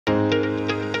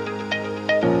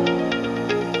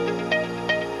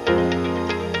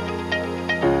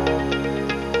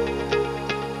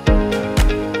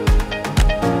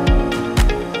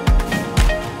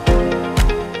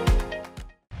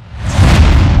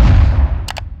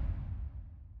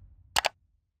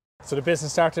So the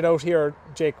business started out here,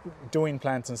 Jake, doing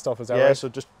plants and stuff, is that right? Yeah, so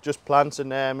just plants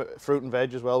and fruit and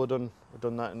veg as well. We've done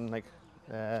that in like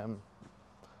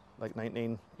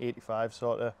 1985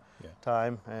 sort of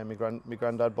time. My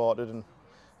granddad bought it, and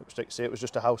it was like say it was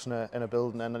just a house in a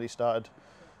building. Then that he started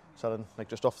selling like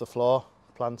just off the floor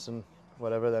plants and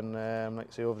whatever. Then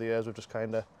like say over the years we've just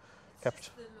kind of kept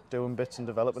doing bits and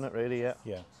developing it really. Yeah.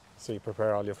 Yeah. So you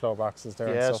prepare all your flower boxes there.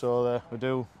 Yeah. And stuff. So we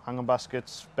do hanging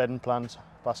baskets, bedding plants,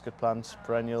 basket plants,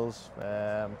 perennials.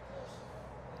 Right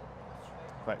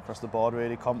across the board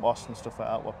really, compost and stuff like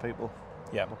that. What people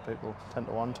tend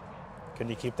to want. Can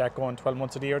you keep that going 12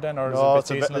 months of the year then, or no, is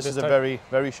it a bit seasonal? This is a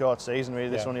very short season really.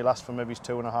 This Yeah. only lasts for maybe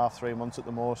 2.5, 3 months at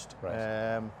the most.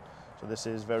 Right. So this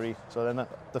is very. So then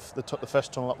the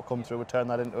first tunnel that will come through, we'll turn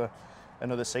that into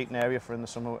another seating area for in the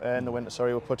summer, in the winter.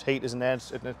 Sorry, we'll put heaters in there,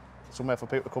 somewhere for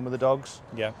people to come with the dogs.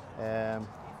 Yeah.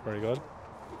 Very good.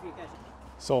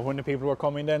 So when the people were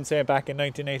coming then, say back in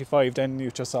 1985, then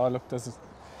you just saw, look, there's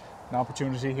an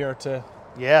opportunity here to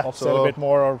upsell a bit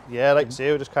more, or like I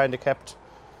say, we just kind of kept.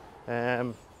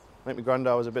 Like my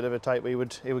granddad was a bit of a type. He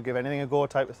would give anything a go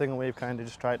type of thing, and we've kind of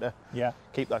just tried to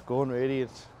keep that going. Really,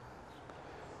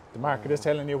 the market is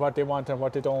telling you what they want and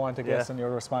what they don't want, I guess, and you're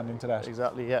responding to that.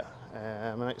 Exactly, yeah.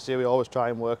 And like I say, we always try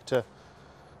and work to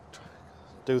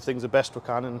do things the best we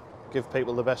can and give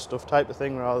people the best stuff type of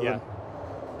thing, rather than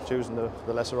choosing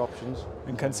the lesser options.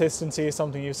 And consistency is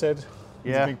something you said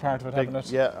is a big part of it, having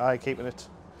it. Yeah, keeping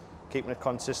it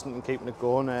consistent and keeping it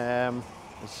going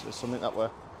is something that we're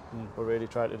really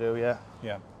trying to do. Yeah.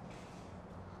 Yeah.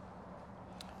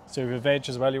 So you have veg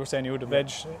as well. You were saying you had a veg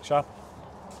shop.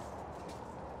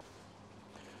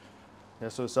 Yeah,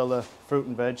 so we sell the fruit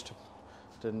and veg.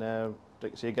 Then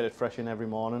like so you get it fresh in every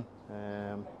morning.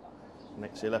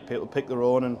 Next, you let people pick their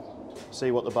own and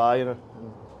see what they buy,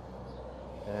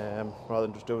 rather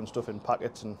than just doing stuff in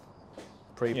packets and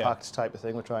pre-packed type of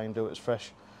thing. We try and do it as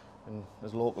fresh and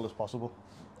as local as possible.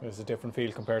 It's a different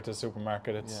feel compared to the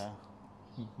supermarket. It's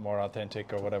more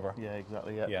authentic or whatever. Yeah,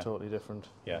 exactly. Yeah, totally different.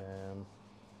 Yeah.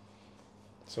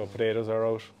 So potatoes are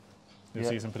out. New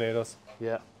season potatoes.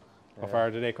 Yeah. How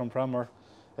far do they come from, or?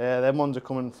 Them ones are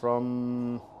coming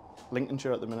from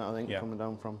Lincolnshire at the minute. I think Yeah. coming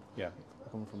down from. Yeah.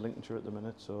 Coming from Lincolnshire at the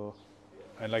minute, so.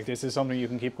 And like this is something you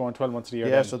can keep going 12 months of the year.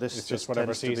 Yeah, then. so this it's just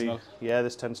whatever seasonal.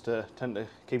 This tend to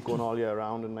keep going all year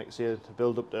round, and like I say, to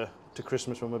build up to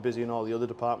Christmas when we're busy in all the other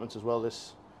departments as well.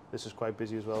 This is quite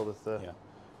busy as well with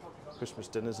Christmas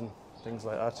dinners and things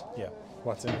like that. Yeah.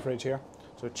 What's in the fridge here?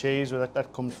 So cheese, well,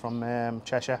 that comes from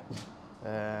Cheshire.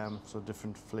 So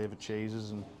different flavoured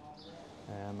cheeses, and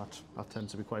that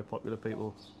tends to be quite popular.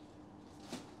 People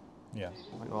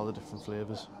like all the different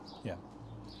flavours. Yeah.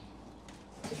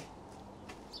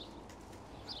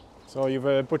 So you've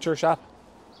a butcher shop?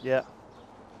 Yeah.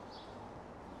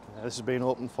 This has been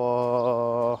open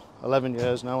for 11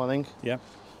 years now, I think. Yeah.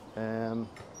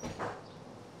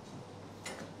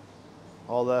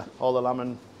 All the lamb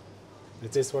and.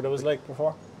 Is this what it was like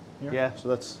before? Here? Yeah.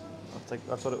 So I think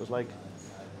that's what it was like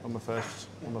when we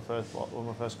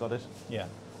first got it. Yeah.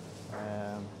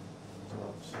 So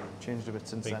it's changed a bit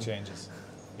since then. Big changes.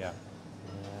 Yeah.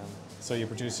 So you're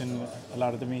producing a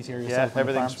lot of the meat here yourself?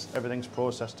 Yeah, everything's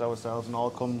processed ourselves, and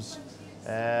all comes.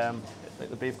 Like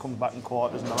the beef comes back in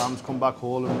quarters, and the lambs come back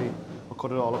whole, and we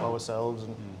cut it all up ourselves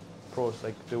and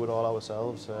do it all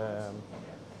ourselves.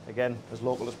 Again, as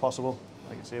local as possible.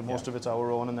 Like I say, most of it's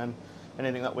our own, and then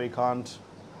anything that we can't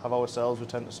have ourselves, we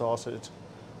tend to source it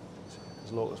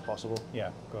as local as possible.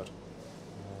 Yeah, good.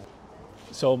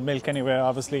 So milk anyway,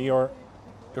 obviously you're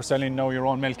selling now your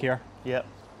own milk here. Yeah.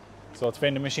 So it's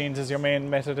vending machines is your main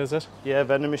method, is it? Yeah,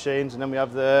 vending machines, and then we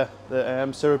have the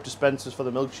syrup dispensers for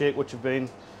the milkshake, which have been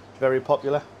very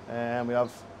popular. We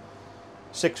have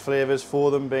 6 flavours, 4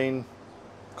 of them being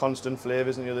constant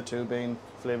flavours, and the other 2 being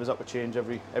flavours that we change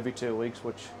every 2 weeks,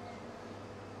 which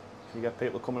you get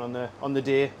people coming on the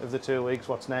day of the 2 weeks.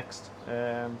 What's next?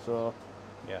 So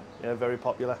yeah, very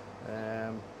popular.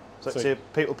 So say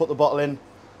people put the bottle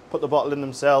in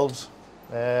themselves.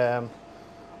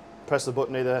 Press the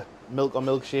button, either milk or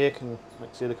milkshake, and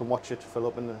like say they can watch it fill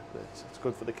up, and it's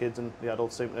good for the kids, and the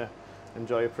adults seem to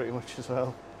enjoy it pretty much as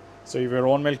well. So you have your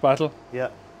own milk bottle?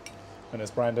 Yeah. And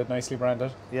it's branded, nicely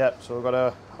branded? Yeah, so we've got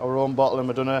our own bottle, and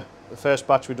the first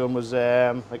batch we done was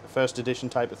like the first edition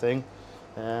type of thing.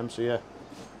 So yeah,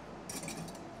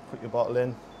 put your bottle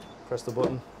in, press the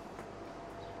button.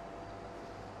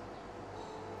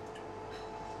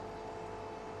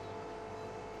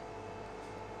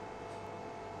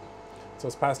 So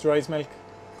it's pasteurised milk?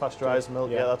 Pasteurised milk,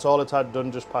 yeah, that's all it's had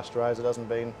done, just pasteurised. It hasn't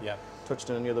been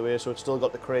touched in any other way, so it's still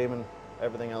got the cream and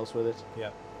everything else with it. Yeah.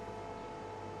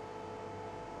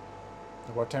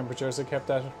 What temperature is it kept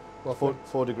at? Roughly?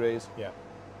 4 degrees. Yeah.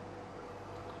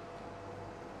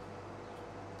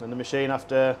 And the machine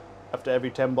after every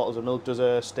 10 bottles of milk does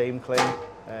a steam clean,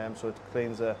 so it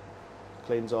cleans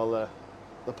all the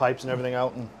pipes and everything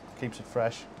out and keeps it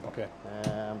fresh. Okay.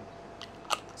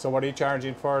 So what are you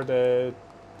charging for the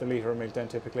litre of milk then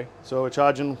typically? So we're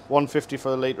charging $1.50 for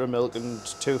a litre of milk and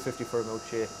 $2.50 for a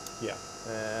milkshake. Yeah.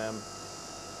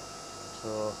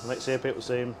 So like I say, people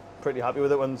seem pretty happy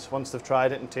with it once they've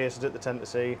tried it and tasted it. They tend to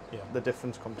see the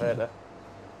difference compared to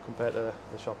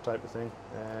the shop type of thing.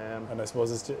 And I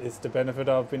suppose it's the benefit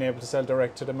of being able to sell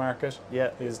direct to the market. Yeah.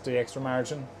 Is the extra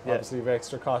margin. Yeah. Obviously you have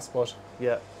extra costs, but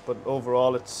yeah. But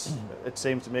overall, it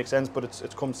seems to make sense. But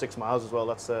it's come 6 miles as well.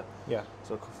 That's the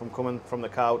So from coming from the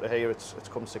cow to here, it's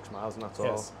come 6 miles, and that's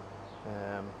all.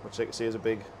 Which, like I say, is a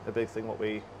big thing what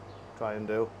we try and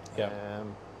do. Yeah.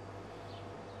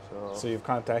 So you've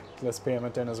contactless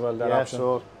payment then as well. That option.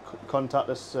 So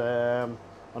contactless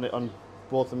on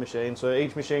both the machines. So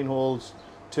each machine holds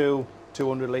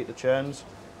 200 litre churns.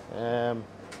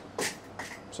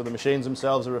 So the machines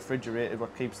themselves are refrigerated,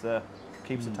 what keeps the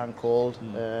tank cold.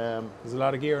 There's a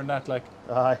lot of gear in that, like.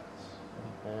 Aye.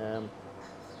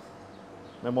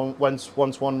 Then once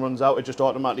one runs out, it just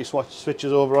automatically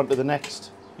switches over onto the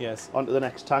next. Yes. Onto the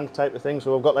next tank type of thing.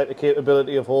 So we've got like the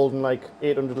capability of holding like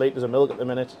 800 litres of milk at the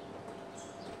minute.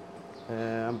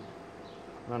 And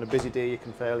on a busy day, you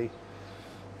can fairly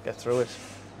get through it.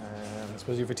 I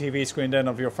suppose you have a TV screen then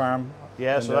of your farm.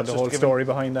 Yeah, and so that's the just whole story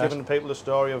behind that. Giving people the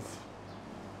story of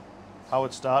how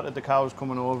it started, the cows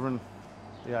coming over, and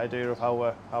the idea of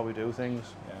how we do things.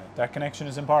 Yeah, that connection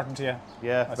is important to you.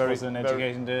 Yeah, I suppose in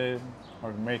educating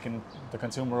or making the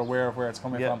consumer aware of where it's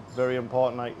coming from. Yeah, very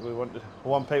important. Like we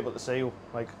want people to see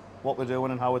like what we're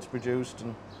doing and how it's produced,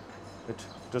 and it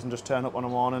doesn't just turn up on a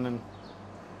morning.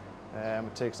 And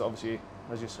it takes, obviously,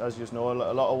 as you know,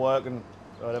 a lot of work and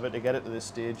whatever to get it to this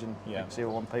stage, and like I say,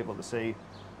 we want people to see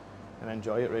and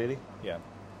enjoy it really. Yeah.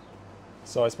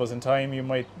 So I suppose in time you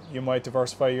might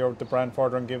diversify the brand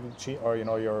further and give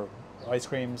your ice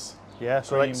creams. Yeah,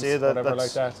 so creams, like I say,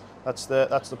 like that.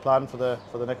 That's the plan for the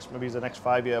next, maybe the next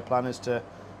 5-year plan is to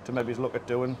maybe look at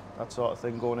doing that sort of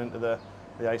thing, going into the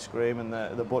ice cream and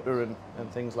the butter and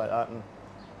things like that, and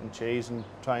cheese, and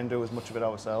try and do as much of it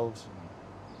ourselves.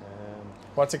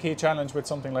 What's a key challenge with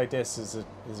something like this? Is it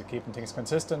keeping things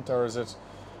consistent, or is it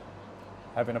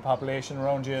having a population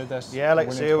around you that? Yeah, like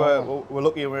I say, we're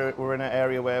lucky. We're in an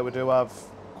area where we do have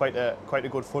quite a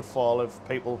good footfall of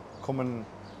people coming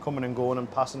and going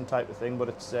and passing type of thing. But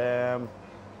it's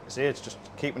it's just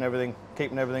keeping everything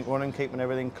running, keeping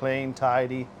everything clean,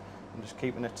 tidy, and just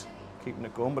keeping it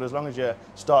going. But as long as you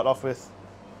start off with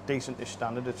decentish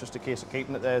standard, it's just a case of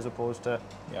keeping it there as opposed to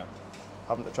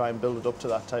having to try and build it up to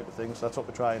that type of thing. So that's what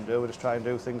we try and do. We just try and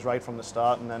do things right from the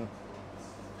start and then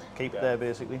keep it there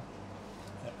basically.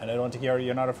 And I don't think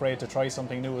you're not afraid to try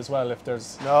something new as well if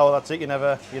there's... No, that's it. You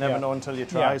never know until you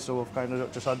try. So we've kind of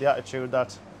just had the attitude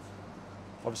that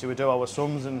obviously we do our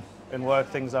sums and work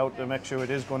things out to make sure it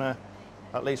is going to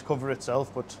at least cover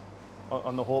itself, but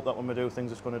on the hope that when we do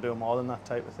things, it's going to do more than that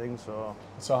type of thing. So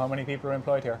how many people are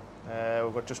employed here?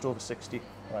 We've got just over 60.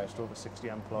 Right. Just over 60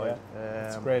 employed. Yeah.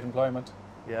 It's great employment.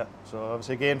 Yeah. So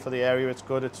obviously again for the area, it's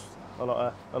good. It's a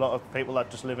lot of people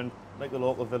that just live in like the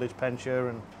local village, Penshaw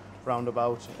and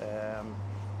roundabout.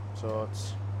 So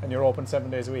it's. And you're open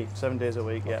 7 days a week. 7 days a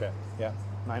week. Yeah. Okay. Yeah.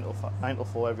 9 till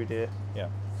 4 every day. Yeah.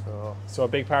 So a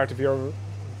big part of your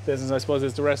business, I suppose,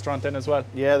 is the restaurant then as well.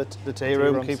 Yeah, the tea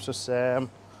room keeps us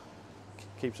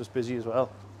busy as well.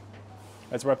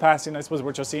 As we're passing, I suppose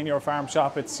we're just seeing your farm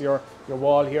shop. It's your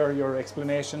wall here, your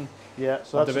explanation. Yeah,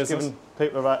 so that's just giving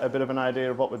people a bit of an idea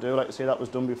of what we do. Like I say, that was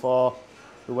done before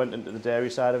we went into the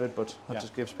dairy side of it, but that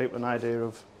just gives people an idea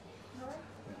of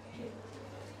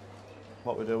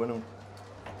what we're doing.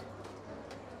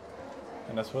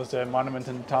 And I suppose the monument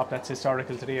in the top, that's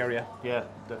historical to the area. Yeah,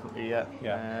 definitely, yeah.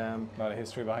 Yeah, a lot of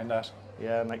history behind that.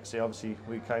 Yeah, and like I say, obviously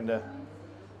we kind of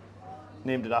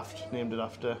named here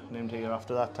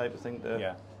after that type of thing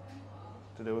to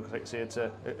do it. Like I say, it's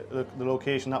the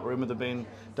location that we're in with it being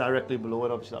directly below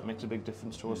it, obviously that makes a big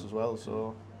difference to us as well.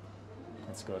 So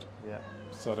that's good. Yeah.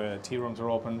 So the tea rooms are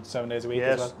open 7 days a week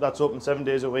yes, as well? That's open 7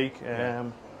 days a week.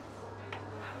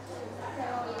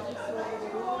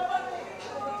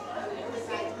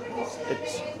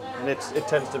 It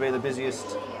tends to be the busiest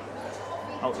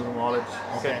out in the mall.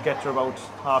 Get to about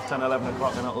 10:30, 11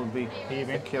 o'clock and it'll be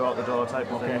a queue out the door type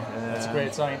of thing. That's a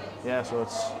great sign. Yeah, so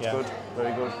it's good,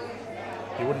 very good.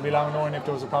 You wouldn't be long knowing if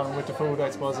there was a problem with the food,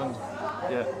 I suppose. And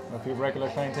Yeah. If you have regular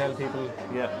clientele, people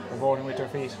are voting with their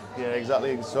feet. Yeah,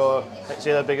 exactly. So I'd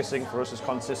say the biggest thing for us is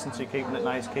consistency, keeping it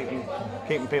nice, keeping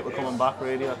people coming back.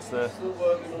 Really, that's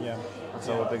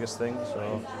our biggest thing.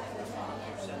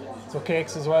 So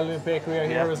cakes as well, the bakery are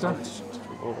here, is there? Just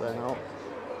over there now.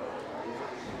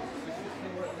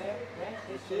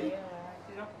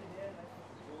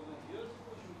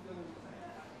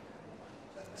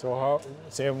 So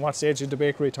what stage did the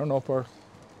bakery turn up, or?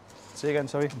 Say again,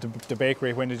 sorry? The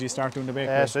bakery, when did you start doing the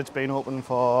bakery? So it's been open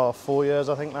for 4 years,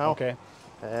 I think, now. Okay.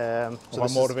 So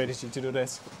what motivated you to do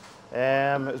this?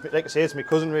 Like I say, it's my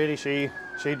cousin really. She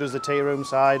does the tea room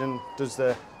side and does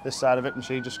this side of it, and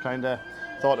she just kind of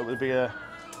thought it would be a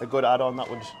good add-on that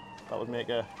would make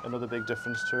another big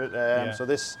difference to it. So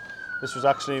this was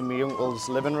actually my uncle's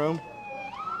living room.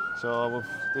 So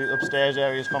the upstairs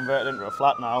area is converted into a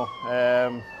flat now.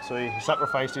 So he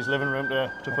sacrificed his living room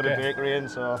to put a bakery in.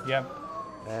 So like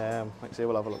I say,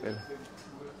 we'll have a look in.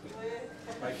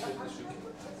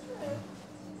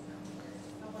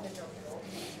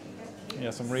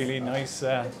 Yeah, some really nice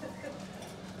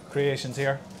creations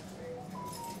here.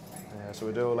 So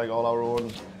we do like all our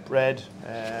own bread,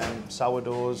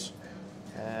 sourdoughs,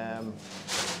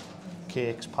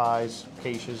 cakes, pies,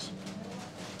 quiches.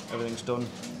 Everything's done.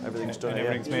 Everything's done. And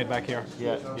everything's made back here.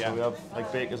 Yeah. So we have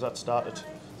like bakers that start at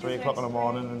 3 o'clock in the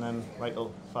morning and then right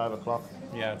till 5 o'clock.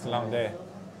 Yeah, it's a long day.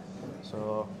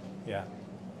 So yeah.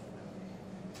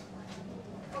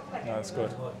 No, that's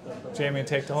good. Jamie,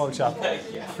 take the whole shop.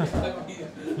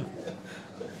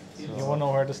 You won't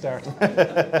know where to start.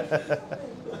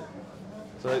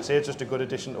 So I'd say it's just a good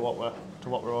addition to what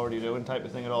we're already doing, type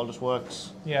of thing. It all just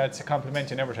works. Yeah, it's a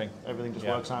complement in everything. Everything just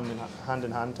works hand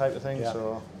in hand type of thing. Yeah.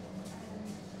 So.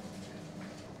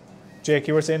 Jake,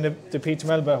 you were saying the peach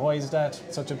melba. Why is that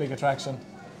such a big attraction?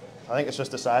 I think it's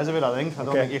just the size of it. I don't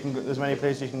think you can. There's many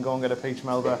places you can go and get a peach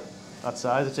melba that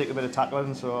size. It takes a bit of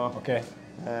tackling. So. Okay.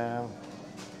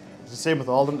 It's the same with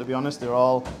all of them, to be honest. They're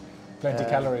all plenty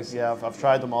calories. Yeah, I've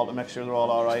tried them all to make sure they're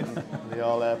all right and they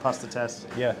all pass the test.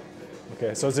 Yeah.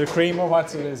 Okay. So is it cream or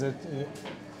what? Is it?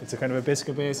 It's a kind of a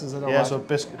biscuit base, is it? Yeah. So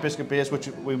biscuit base, which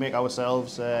we make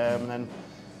ourselves, and then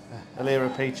a layer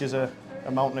of peaches, a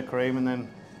mountain of cream, and then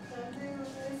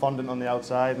fondant on the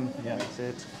outside, and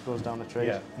it goes down the tree.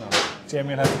 Yeah. No. Jamie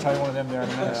will have to try one of them there in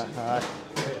a minute. Yeah,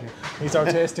 he's our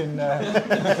tasting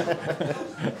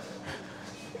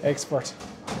expert.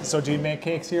 So do you make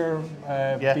cakes here,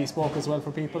 bespoke as well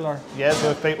for people, or? Yeah.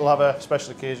 So if people have a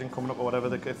special occasion coming up or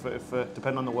whatever, if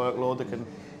depending on the workload,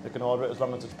 they can order it as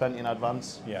long as it's plenty in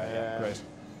advance. Yeah. Great.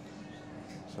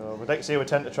 So we'd like to say we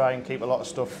tend to try and keep a lot of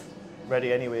stuff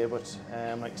ready anyway, but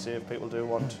like I say, if people do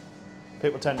want.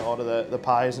 People tend to order the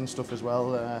pies and stuff as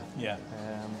well.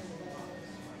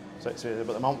 So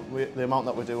but the amount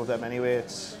that we do with them anyway,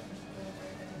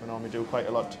 we normally do quite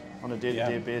a lot on a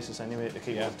day-to-day basis anyway to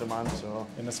keep up demand. So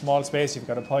in a small space, you've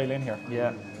got a pile in here.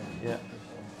 Yeah.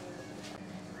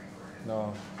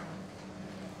 No.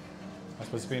 I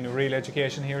suppose it's been a real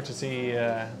education here to see.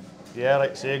 Yeah,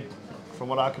 like I say, from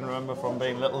what I can remember, from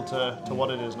being little to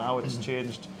what it is now, it's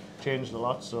changed a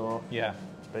lot. So yeah,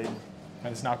 it's been.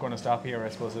 And it's not going to stop here, I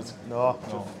suppose. No.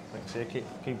 Like I say,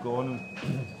 keep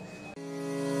going.